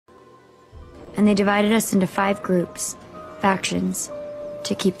and they divided us into 5 groups, factions,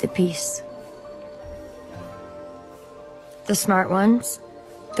 to keep the peace. The smart ones,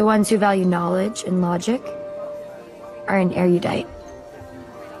 the ones who value knowledge and logic, are an erudite.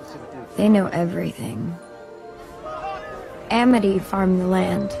 They know everything. Amity farm the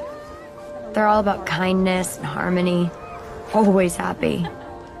land. They're all about kindness and harmony, always happy.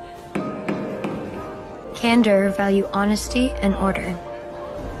 Candor value honesty and order.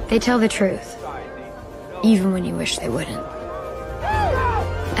 They tell the truth, even when you wish they wouldn't.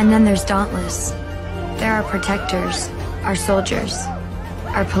 And then there's Dauntless. They're our protectors, our soldiers,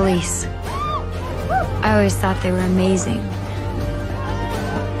 our police. I always thought they were amazing.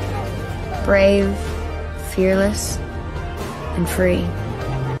 Brave, fearless, and free.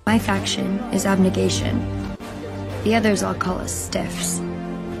 My faction is Abnegation. The others all call us Stiffs.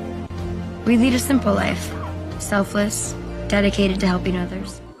 We lead a simple life, selfless, dedicated to helping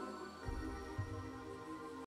others.